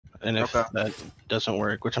And if that doesn't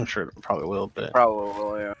work, which I'm sure it probably will, but probably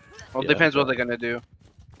will, yeah. Well, it depends what they're gonna do.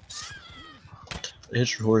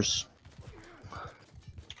 Hit your horse.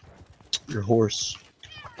 Your horse.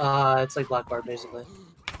 It's like black bar basically.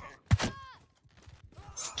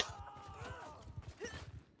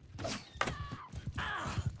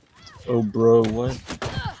 Oh, bro, what?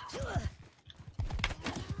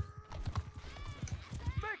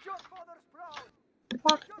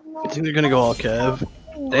 I think they're gonna go all Cav.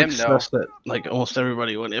 Damn, no. That like almost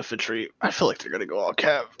everybody went infantry. I feel like they're gonna go all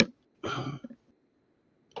Cav. I'm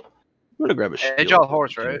gonna grab a shield. Edge all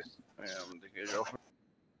horse, right? Yeah, I'm gonna take edge all horse.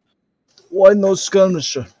 Why no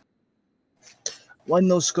skirmisher? Why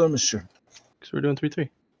no skirmisher? Because we're doing 3-3.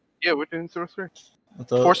 Yeah, we're doing 3-3.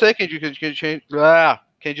 4 4 seconds, you can change.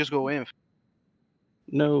 Can't just go in.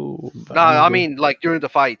 No. No, I mean like during the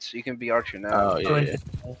fights, you can be archer now. Oh yeah.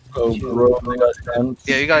 Oh, bro, they got 10.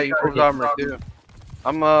 Yeah, you got improved armor too.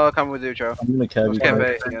 I'm coming with you, Joe. I'm gonna carry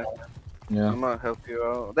Cafe, yeah. Yeah. I'm gonna help you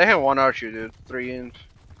out. They have 1 archer, dude. 3 in.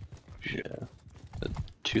 Yeah.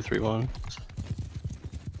 2-3-1.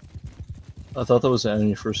 I thought that was the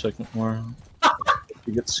enemy for a second more.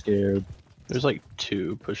 You get scared. There's like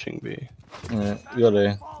 2 pushing B. Yeah, you got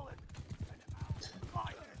A.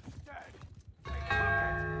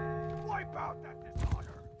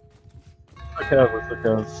 Cav, what's the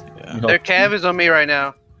Cav? Yeah. Their Cav is on me right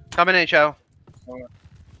now. Coming in, Chow.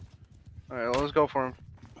 Alright, let's go for him.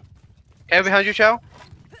 Cav behind you, Chow?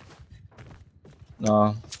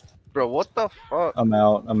 Nah, Bro, what the fuck? I'm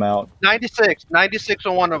out. 96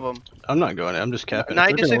 on one of them. I'm not going in. I'm just capping. If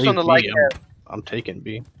they're gonna 96 on the leave light B, Cav. I'm taking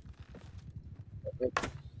B.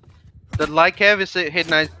 The light Cav is hit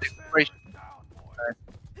 96.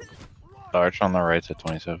 The arch on the right's at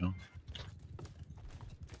 27.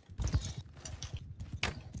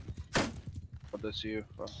 What does you?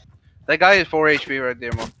 That guy is 4 HP right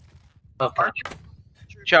there, man. Okay.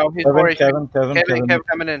 Chow, he's 4 HP. Kevin. Kevin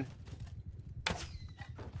coming in.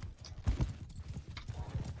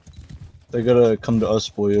 They gotta come to us,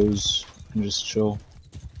 boyos, and just chill.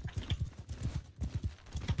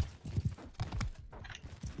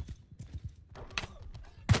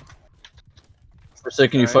 For a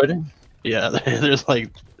second, you fighting? Yeah, there's like.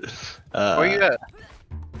 Where you at?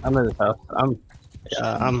 I'm in the house. I'm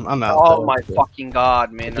out. Oh though, my so. fucking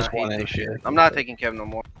god, man! Just I hate one this in shit. here. I'm not taking Kevin no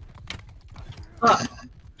more.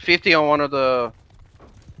 50 on one of the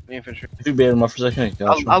infantry. If you bait him up for a second,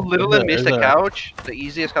 I literally missed the there's a- couch, the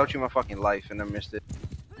easiest couch in my fucking life, and I missed it.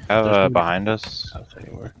 Have behind us. House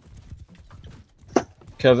anywhere.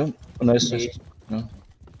 Kevin, a nice.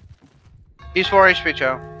 He's 4 HP,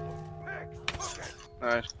 Chow.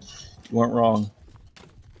 Nice. You weren't wrong.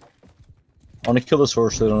 I want to kill this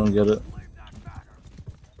horse so they don't get it.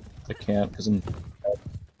 I can't because I'm.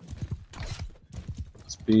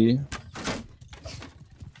 It's B.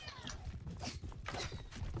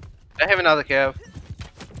 I have another Cav.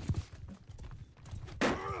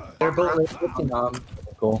 They're both lifting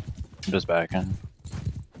Cool. I'm just backing.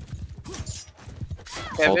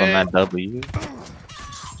 Hold on Kevin, that W.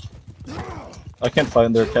 I can't fight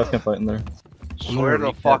in there. Kev can't fight in there. swear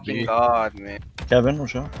to fucking god, man. Kevin,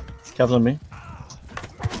 watch out. Kev's on me.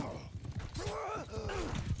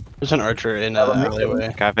 There's an archer in alleyway.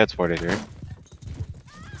 Cav hits 43.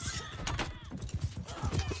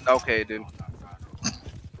 Okay, dude.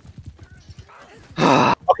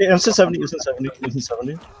 Okay, it's in 70. It's in 70. It's in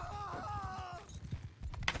 70.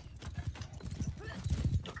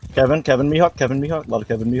 Kevin Mihawk. A lot of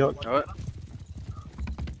Kevin Mihawk. What?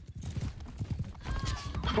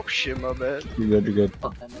 Oh shit, my bad. You're good.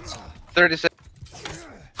 36.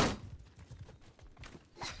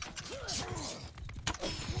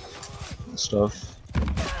 Stuff.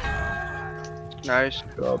 Nice.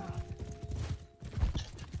 Good job.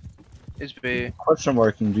 It's B. Question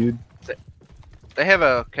marking, dude. They have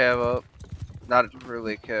a Cav up. Not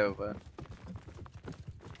really a Cav, but.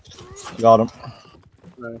 Got him.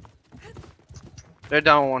 They're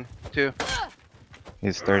down 1, 2.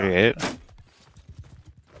 He's 38.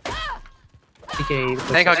 PK.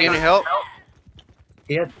 Hank, do you need help?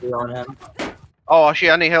 He had 3 on him. Oh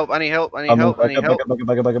shit, I need help. I need help. Back up. I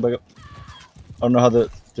don't know how that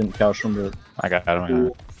didn't couch him, but I got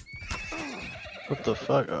him. What the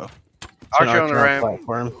fuck? Oh. It's an Archer on the ramp.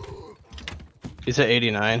 platform. He's at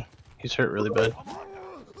 89. He's hurt really bad.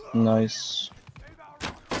 nice.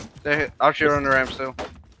 They hit Archer on the ramp still.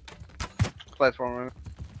 Platform.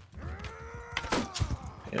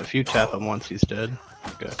 Yeah, if you tap him once, he's dead.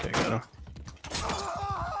 Okay, got him.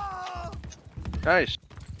 Nice.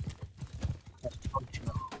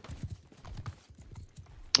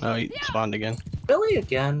 Oh, he spawned again. Really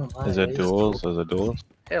again? Is it duels?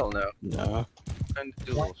 Hell no. No. And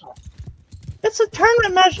duels. It's a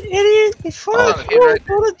tournament match, idiot! It's for Oh, the okay, right.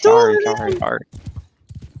 Sorry.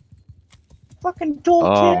 Fucking dual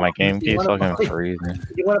Oh, kill. my game You keeps wanna fucking play? freezing.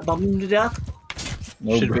 You want to bum him to death?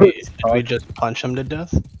 No, Should bro, we just punch him to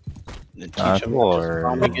death? And teach him to Lord. just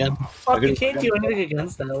bomb again? Fuck, you could- can't do anything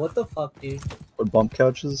against that. What the fuck, dude? What bump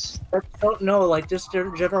couches? Don't know, like just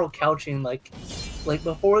general couching, like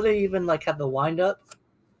before they even like have the wind up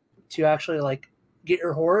to actually like get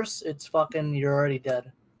your horse, it's fucking you're already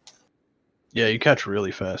dead. Yeah, you catch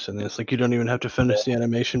really fast, and it's like you don't even have to finish the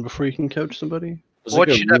animation before you can coach somebody. There's What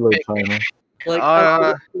like a should I reload pick? timer.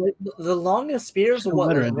 Like the longest spears are Still what,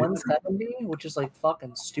 better, like dude. 170, which is like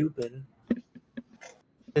fucking stupid.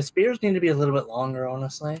 The spears need to be a little bit longer,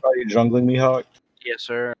 honestly. Are you jungling me, Hawk? Yes,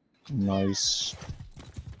 sir. Nice.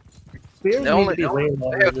 Spears They need only- to be way They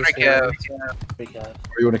longer. have this 3 game. calves. Three calves.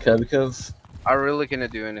 Are you in a Kev? I really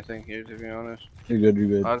cannot do anything here, to be honest. You're good, you're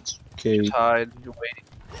good. I'll It's okay. Just hide. You're waiting.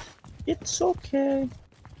 It's okay.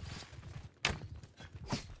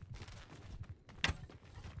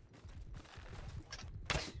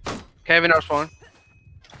 Kevin, our spawn.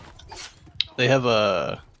 They have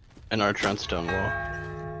an archer on stone wall.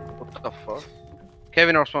 What the fuck?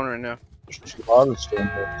 Kevin, our spawn right now. There's a lot of stone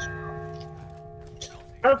walls.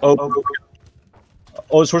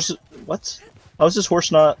 Oh, his horse is... What? How is this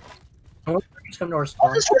horse not... Just come to our How spawn.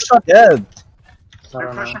 is this horse not dead? I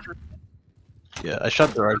don't know. Yeah, I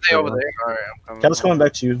shot the Are archer. they over there? Alright, I'm coming. Kev's coming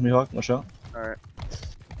back to you, Mihawk. Watch out. Alright.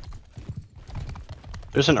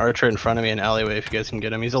 There's an archer in front of me in alleyway if you guys can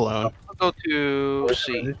get him. He's alone. I'll go to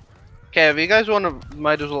C. Kev, you guys want to,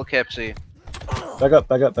 might as well cap C. Back up.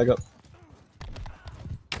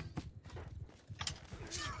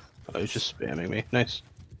 Oh, he's just spamming me. Nice.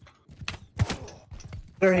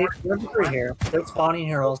 They're here. They're spawning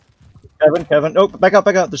here also. Kevin. Oh, back up.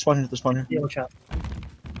 They're spawning here. Yeah, watch out.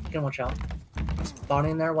 You can watch out.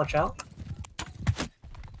 Spawning there, watch out.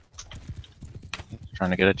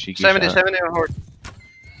 Trying to get a cheeky 70 shot. on horse.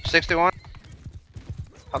 61.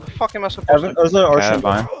 How the fuck am I supposed Kevin, there's an archer.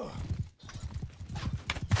 Fine.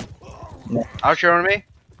 to? Archer on me?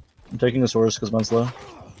 I'm taking this horse because mine's low.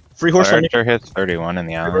 Free horse on me. Archer hits 31 in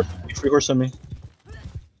the alley. Free horse on me.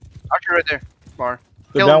 Archer right there. Bar.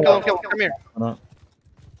 Go Kill down him, one. kill him, come here.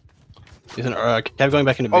 He's an Cav going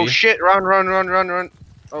back into B. Oh shit, run.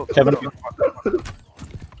 Oh, Kevin.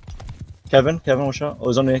 Kevin, watch out. Oh,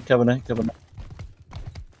 he's on me. Kevin.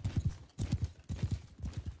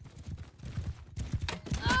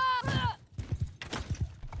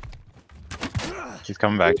 He's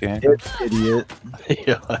coming back to you. Idiot.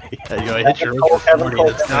 yeah, I hit your Kevin, 40. Kevin.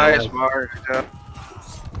 That's nice, Mark. Yeah.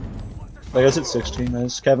 I guess it's 16.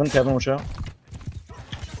 Nice. Kevin, watch out.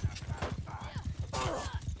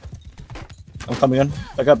 I'm coming in.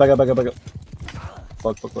 Back up.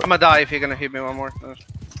 Fuck. I'm gonna die if you're gonna hit me one more.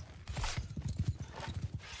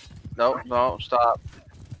 No, stop.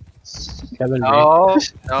 Kevin B.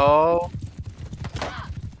 No.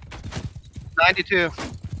 92.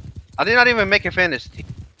 I did not even make a finish.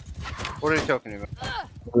 What are you talking about?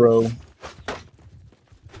 Bro.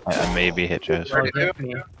 I maybe hit Jess. 32?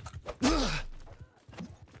 The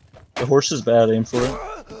horse is bad. Aim for it.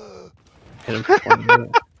 Hit him for 20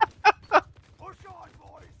 minutes.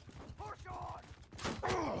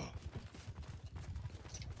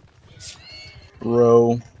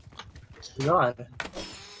 Bro. God.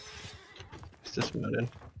 He's dismounted.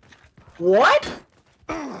 What?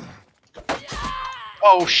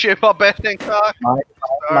 Oh shit, my bad thing, cock. Sorry.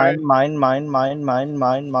 Mine. My bad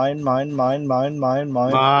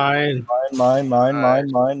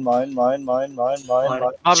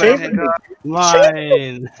thing, cock. Mine.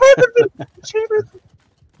 My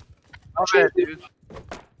bad, dude.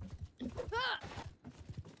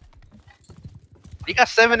 You got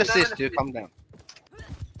 7 assists, dude. Calm down.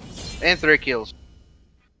 And 3 kills.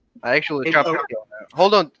 I actually dropped a kill now.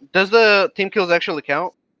 Hold on. Does the team kills actually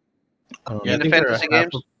count? Yeah, I the think they're fantasy a half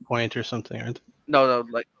games? a point or something, aren't they? No,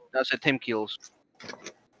 like that's a team kills. Do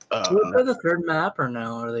we play the third map or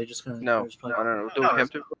no? Or are they just gonna No, just play? I don't know. Do we have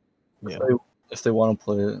to? Yeah. If they want to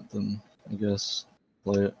play it, then I guess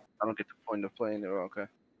play it. I don't get the point of playing it. Okay.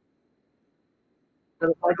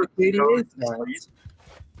 Like the KDA?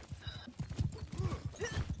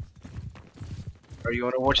 Or you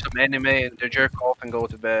want to watch some anime and to jerk off and go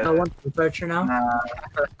to bed? I want the pressure now.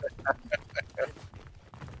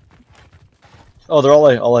 Oh, they're all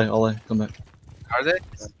A. Come back. Are they?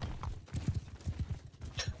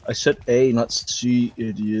 I said A, not C,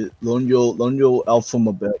 idiot. Learn your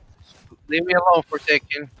alphabet. Leave me alone for a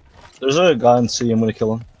second. There's a guy in C. I'm gonna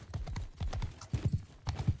kill him.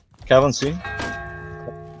 Cav on C.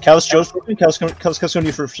 Cal's Joe's broken. Cal's going to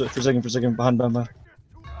you for a second. Behind.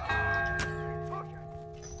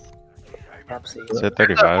 Pepsi. Is it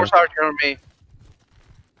There's 35? a horse archer on me.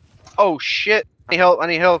 Oh shit! I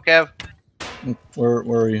need help, Kev. Where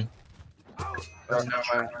are you?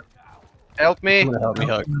 Help me! I'm gonna help me,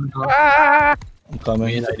 Huck. Ah! I'm coming.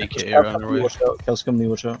 Me and IDK are on our way. Watch out. Cal's coming to you.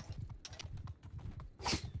 Watch out.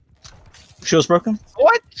 Shield's broken.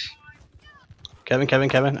 What? Kevin,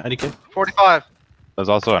 IDK. 45. There's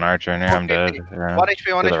also an archer in here. I'm dead. 1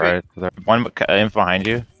 HP, 1 To the HP. right. One in behind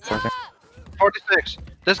you. 46.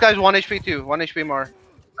 This guy's 1 HP too. 1 HP more.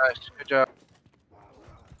 Nice. Good job.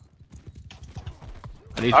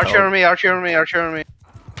 I need Archer help. on me, archer on me.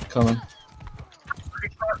 Coming.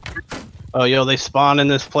 Oh, yo, they spawn in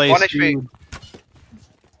this place. 1 HP. dude.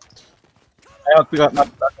 We got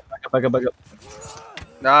back up.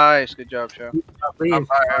 Nice. Good job, Chow. Leave. I'm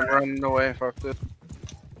running away. Fuck this.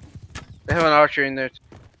 They have an archer in there.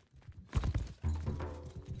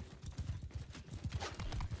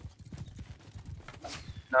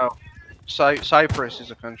 No. Cyprus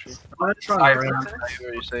is a country. I'm trying to run. That's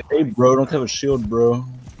what you say. Hey, bro, don't have a shield, bro.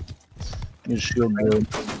 Need a shield, bro.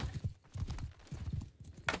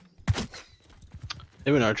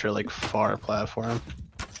 They have an archer like far platform.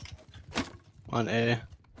 On A.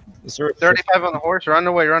 Is there a 35 on the horse. Run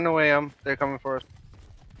away. They're coming for us.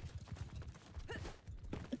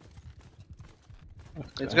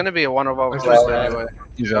 It's gonna be a one of our Where's horses that? anyway.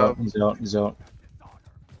 He's out.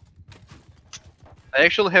 I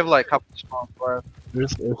actually have like a couple small flares.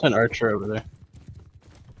 There's an archer over there.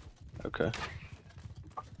 Okay.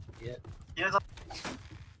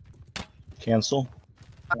 Cancel.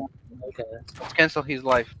 Okay. Let's cancel his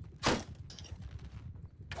life.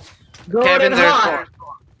 Go Kevin, in there's hot.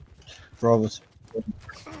 Bravo.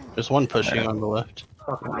 There's one pushing on the left.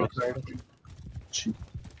 Fuck my card.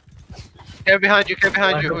 Kev behind you. Who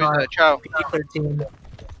is that? Chow. P13.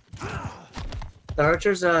 The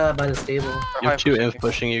archer's by the stable. You have two inf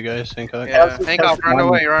pushing you guys, Hancock. Yeah, Hancock, run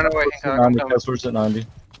away, Hancock. I'm coming. Source at 90.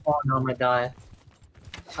 Oh no, I'm gonna die.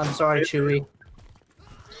 I'm sorry, Chewie.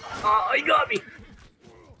 Oh, he got me.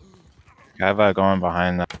 Guy going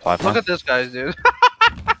behind the platform. Look at this guys, dude.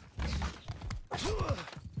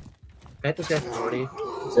 I hit this guy for 40.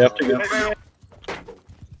 They have to go.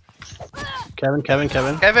 Kevin.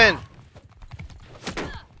 Kevin!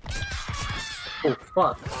 Oh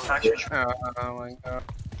fuck. Oh my god.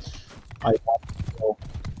 I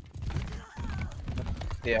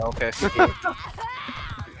Yeah, okay.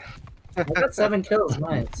 I got 7 kills,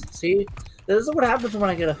 nice. See, this is what happens when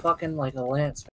I get a fucking like a lance.